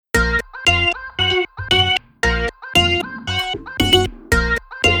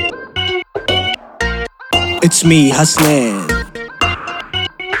It's me, Hasnain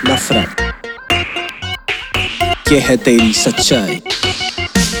NAFRAT। ये है तेरी सच्चाई।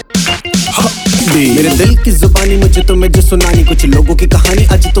 मेरे दिल की जुबानी मुझे तुम्हें जो सुनानी, कुछ लोगों की कहानी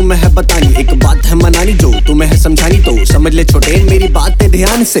आज तुम्हें है बतानी। एक बात है मनानी जो तुम्हें है समझानी, तो समझ ले छोटे मेरी बातें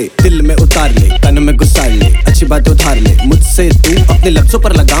ध्यान से। दिल में उतार ले, कान में गुस्सार ले, अच्छी बातें उधार ले मुझसे तू। अपने लफ्जों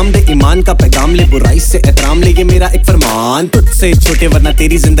पर लगाम दे, ईमान का पैगाम ले, बुराई से एहतराम ले, ये मेरा एक फरमान। तुझसे छोटे वरना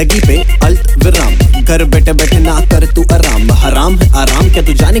तेरी जिंदगी पे अल्ट विराम। घर बैठे बैठे ना कर तू आराम, हराम है आराम क्या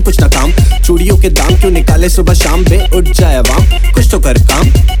तू जाने कुछ ना काम। चूड़ियों के दाम क्यों निकाले सुबह शाम, बे उठ जाए अवाम कुछ तो कर काम।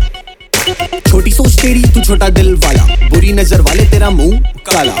 छोटी सोच तेरी तू छोटा दिल वाला, बुरी नजर वाले तेरा मुंह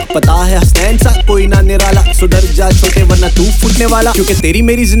काला। पता है हसनैन सा कोई ना निराला, सुधर जा छोटे वरना तू फूटने वाला। क्योंकि तेरी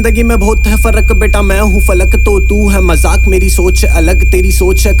मेरी जिंदगी में बहुत है फर्क बेटा, मैं हूँ फलक तो तू है मजाक। मेरी सोच अलग तेरी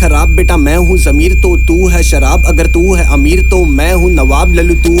सोच है खराब बेटा, मैं हूँ जमीर तो तू है शराब। अगर तू है अमीर तो मैं हूँ नवाब,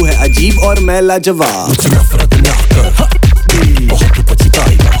 लल्लू तू है अजीब और मैं लाजवाब। मुझसे नफरत ना कर, बहुत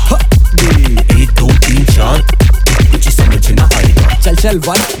पछताएगा। 1 2 3 4 कुछ समझ ना आएगा। चल चल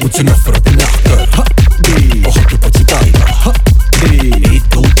वन। मुझसे नफरत ना कर, बहुत पछताएगा। 1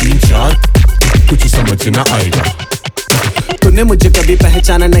 2 3 4 कुछ समझ ना आएगा। तूने मुझे कभी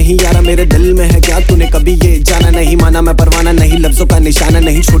पहचाना नहीं यारा, मेरे दिल में है क्या तूने कभी ये जाना नहीं। माना मैं परवाना नहीं, लफ्जों का निशाना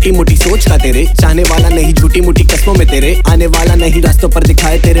नहीं। छोटी मोटी सोच का तेरे चाहने वाला नहीं, झूठी मोटी कस्मों में तेरे आने वाला नहीं। रास्तों पर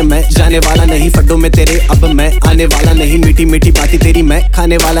दिखाए तेरे मैं जाने वाला नहीं, फड्डों में तेरे अब मैं आने वाला नहीं। मीठी मीठी बातें तेरी मैं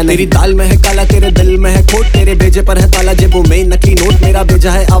खाने वाला नहीं। तेरी दाल में है काला, तेरे दिल में है खोट, तेरे भेजे पर है ताला, जेबों में नकली नोट। मेरा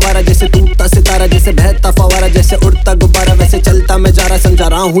भेजा है आवारा, जैसे टूटता सितारा, जैसे बहता फवारा, जैसे उड़ता गुब्बारा, वैसे चलता मैं जा रहा समझा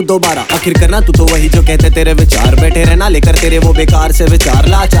रहा हूँ दोबारा। आखिर करना तू तो वही जो कहते तेरे विचार, बैठे रहना लेकर तेरे वो बेकार से विचार।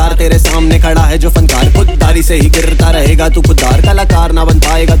 लाचार तेरे सामने खड़ा है जो फनकार, खुददारी से ही गिरता रहेगा तू खुददार। कलाकार ना बन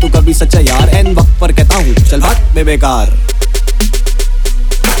पाएगा तू कभी सच्चा यार, एन वक्त पर कहता हूँ चल भाग बे बेकार।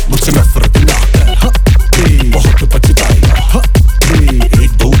 मुझसे नफरत ना कर, बहुत पछताएगा।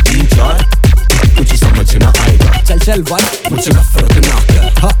 1 2 3 4 कुछ समझ ना आएगा। चल चल वन। मुझसे नफरत ना कर,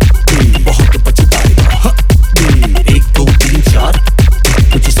 बहुत पछताएगा। 1 2 3 4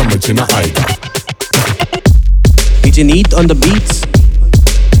 कुछ समझ ना आएगा। DJ Neat on the beats,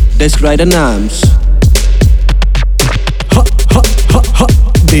 Desk Rider Nams. Ha ha ha ha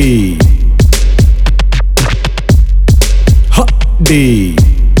D ha D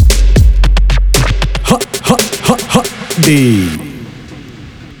ha ha ha ha D